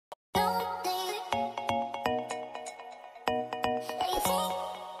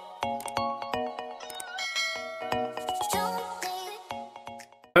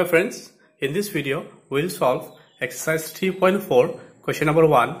Hi friends, in this video we will solve exercise 3.4 question number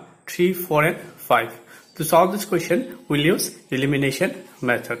 1, 3, 4 and 5. To solve this question we will use elimination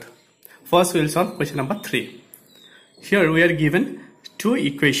method. First we will solve question number 3. Here we are given two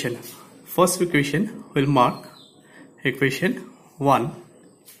equations. First equation we will mark equation 1.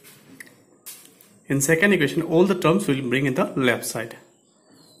 In second equation all the terms will bring in the left side.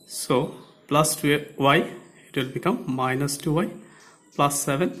 So plus 2y it will become minus 2y plus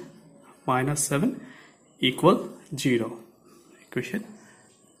 7 minus 7 equal 0. Equation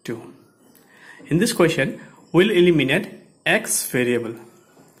 2. In this question we will eliminate x variable.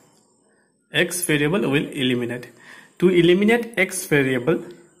 X variable will eliminate. To eliminate x variable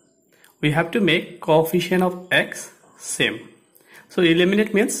we have to make coefficient of x same. So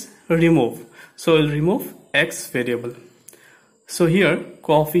eliminate means remove. So we'll remove x variable. So here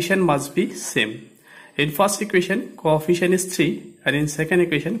coefficient must be same. In first equation coefficient is 3 and in second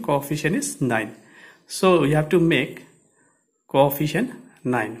equation coefficient is 9. So we have to make coefficient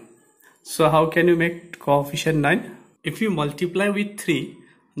 9. So how can you make coefficient 9? If you multiply with 3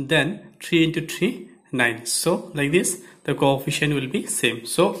 then 3 into 3 9. So like this the coefficient will be same.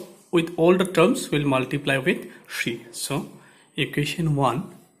 So with all the terms we'll multiply with 3. So equation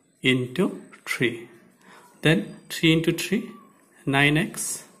 1 into 3. Then 3 into 3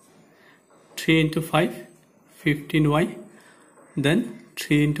 9x. 3 into 5 15y. Then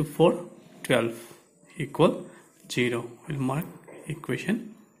 3 into 4 12 equal 0. We'll mark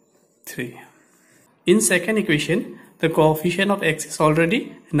equation 3. In second equation the coefficient of x is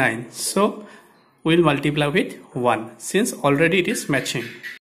already 9. So we'll multiply with 1 since already it is matching.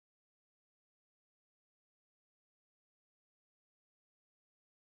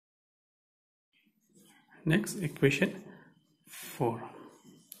 Next equation 4.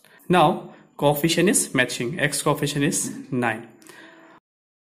 Now coefficient is matching. X coefficient is 9.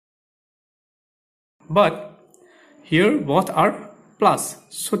 But here both are plus.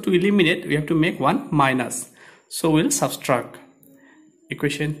 So to eliminate we have to make one minus. So we'll subtract.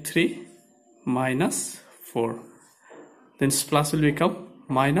 Equation 3 minus 4. Then plus will become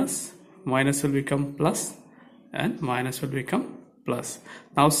minus. Minus will become plus. And minus will become plus.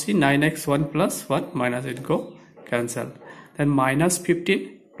 Now see 9x 1 plus 1 minus it go cancel. Then minus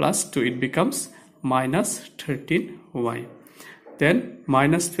 15 plus 2 it becomes minus 13y. Then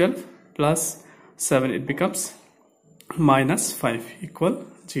minus 12 plus 7 it becomes minus 5 equal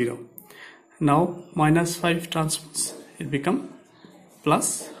 0. Now minus 5 transpose it become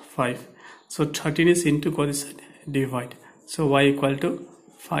plus 5. So 13 is into go this side divide. So y equal to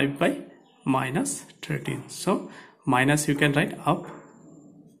 5 by minus 13. So minus you can write up.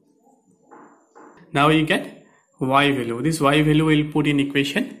 Now you get y value. This y value will put in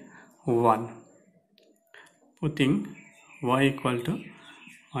equation 1. Putting y equal to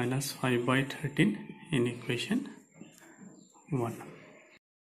minus 5 by 13 in equation 1.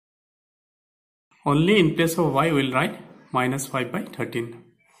 Only in place of y we will write minus 5 by 13.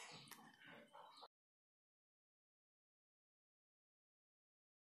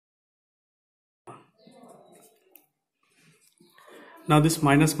 Now this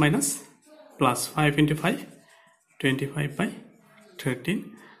minus minus plus 5 into 5 25 by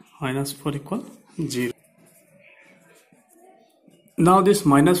 13 minus 4 equal 0. Now this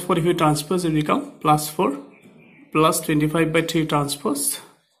minus 4 if you transpose it become plus 4 plus 25 by 3 transpose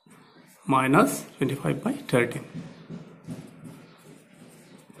minus 25 by 13.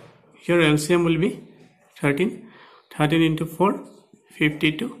 Here LCM will be 13. 13 into 4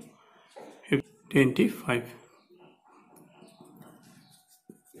 52 25.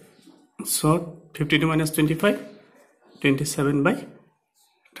 So 52 minus 25 27 by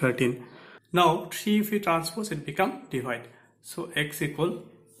 13. Now 3 if we transpose it become divide. So x equal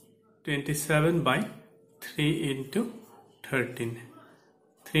 27 by 3 into 13.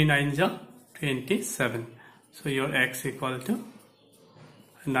 3 9s are 27. So your x equal to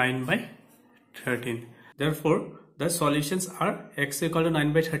 9 by 13. Therefore the solutions are x equal to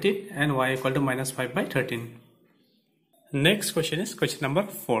 9 by 13 and y equal to minus 5 by 13. Next question is question number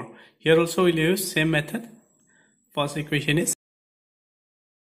 4. Here also we'll use same method. First equation is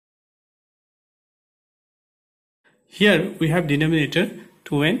here we have denominator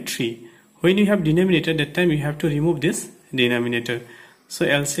 2 and 3. When you have denominator that time you have to remove this denominator. So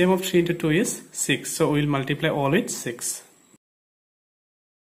LCM of 3 into 2 is 6. So we will multiply all with 6.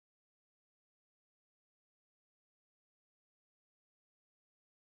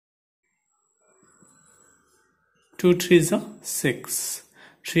 Two 3s are 6.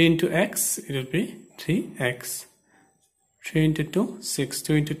 3 into x it will be 3x. 3 into 2 6.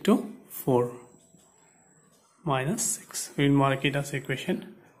 2 into 2 4 minus 6. We will mark it as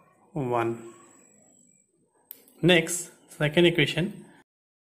equation 1. Next, second equation.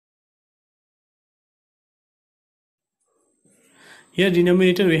 Here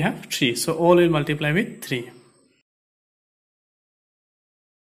denominator we have 3, so all will multiply with 3.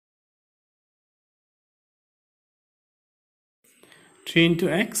 Three into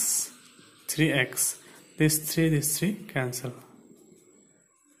x, 3x. This 3 cancel.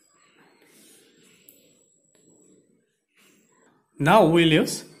 Now we'll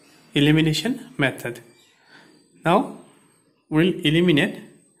use elimination method. Now we'll eliminate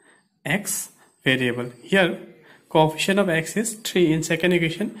x variable. Here coefficient of x is 3 in second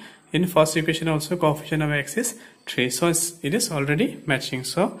equation. In first equation also coefficient of x is 3. So it is already matching.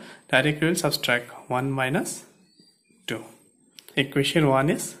 So directly we will subtract 1 minus 2. Equation 1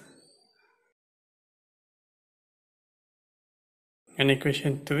 is, and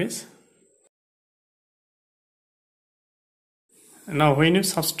equation 2 is. Now when you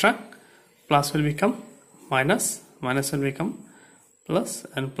subtract, plus will become minus, minus will become plus,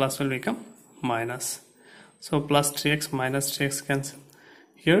 and plus will become minus. So plus 3x minus 3x cancel.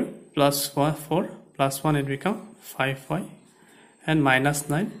 Here plus 4 plus 1 it become 5y, and minus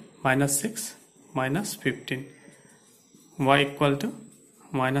 9 minus 6 minus 15. Y equal to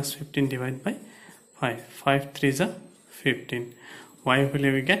minus 15 divided by 5. 5 3s are 15. Y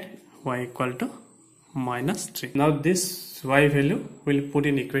value we get, y equal to minus 3. Now this y value will put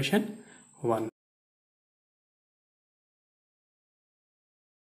in equation 1.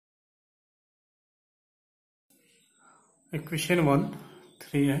 Equation 1,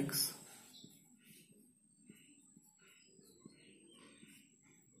 3x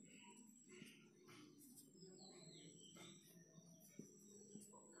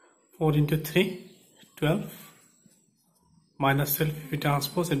 (4 into 3, 12) minus 12, if we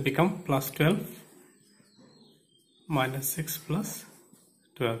transpose it become plus 12, minus 6 plus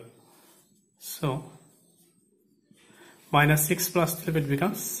 12. So minus 6 plus 12 it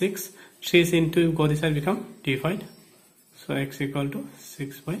becomes 6. 3 is into go this side become divide. So x equal to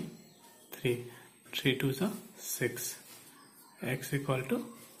 6 by 3. 3 2s are 6. X equal to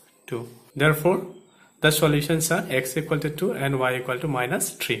 2. Therefore the solutions are x equal to 2 and y equal to minus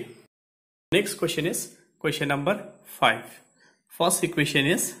 3. Next question is question number 5. First equation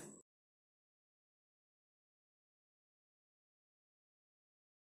is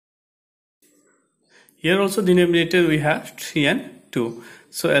here also denominator we have 3 and 2.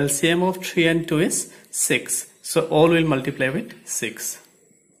 So LCM of 3 and 2 is 6. So all will multiply with 6.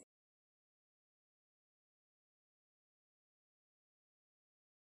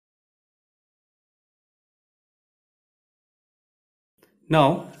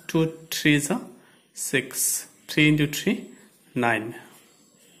 Now 2 3s are 6. 3 into 3, 9.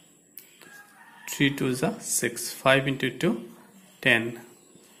 3 2s are 6. 5 into 2, 10.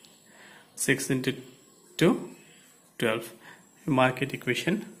 6 into 2, 12. Mark it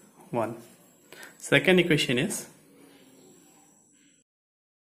equation 1. Second equation is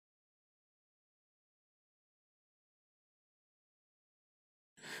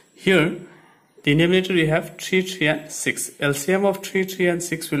here denominator we have 3 3 and 6. LCM of 3 3 and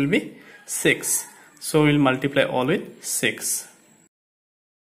 6 will be 6. So we will multiply all with 6.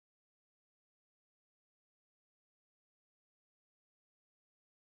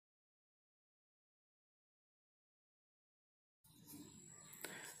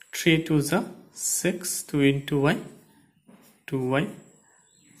 Three 2s are 6. 2 into y, 2y.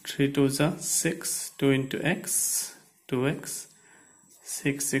 3 2s are 6. 2 into x, 2x.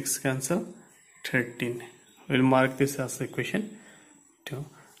 6 6 cancel, 13. We'll mark this as equation 2.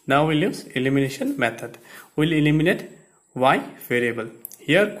 Now we'll use elimination method. We'll eliminate y variable.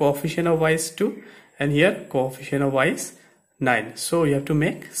 Here coefficient of y is 2 and here coefficient of y is 9. So we have to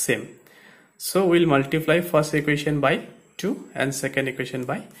make same. So we'll multiply first equation by 2 and second equation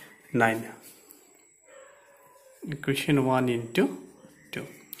by 9. Equation 1 into 2.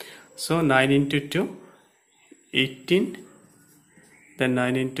 So 9 into 2, 18. Then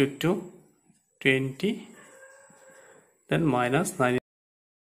 9 into 2, 20. Then minus 9.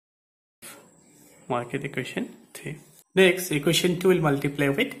 Mark it equation 3. Next equation 2 will multiply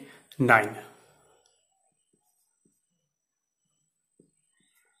with 9.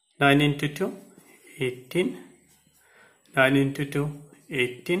 9 into 2, 18. 9 into 2,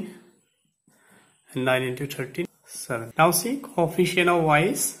 18. And 9 into 13, 7. Now see coefficient of y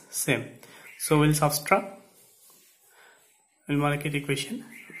is same. So we'll subtract. We'll mark it equation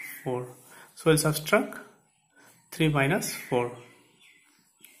 4. So we'll subtract 3 minus 4.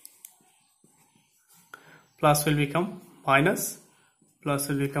 Plus will become minus, plus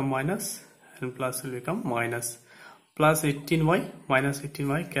will become minus, and plus will become minus. plus 18y minus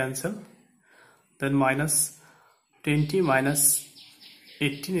 18y cancel, then minus 20 minus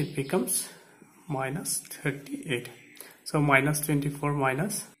 18, it becomes minus 38. So minus 24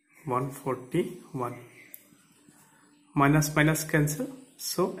 minus 141, minus minus cancel,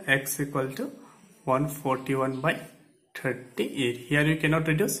 so x equal to 141 by 38. Here you cannot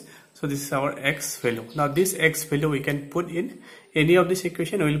reduce, so this is our x value. Now this x value we can put in any of this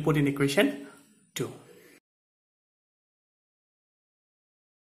equation. We will put in equation 2.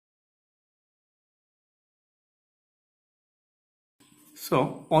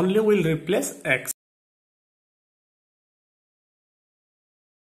 So only we'll replace x.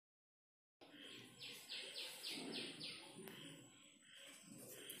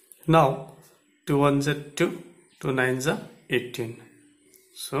 Now 2 1s are 2, 2 9s are 18.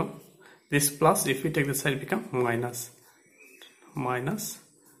 So this plus, if we take the side, become minus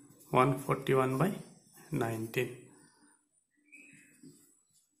 141 by 19.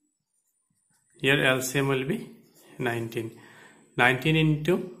 Here LCM will be 19. 19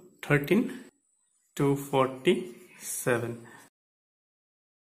 into 13, 247.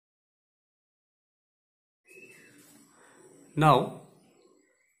 Now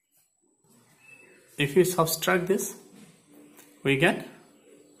if we subtract this, we get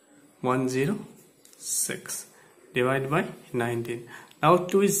 106 divided by 19. Now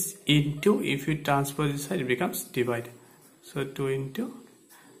 2 is into, if you transpose this side, it becomes divide. So 2 into,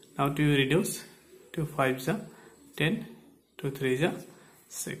 now 2 reduce, 2 5s are 10, 2 3s are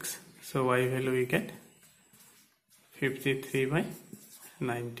 6. So y value we get 53 by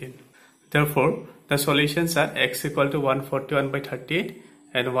 19. Therefore the solutions are x equal to 141 by 38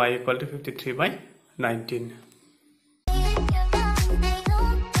 and y equal to 53 by 19.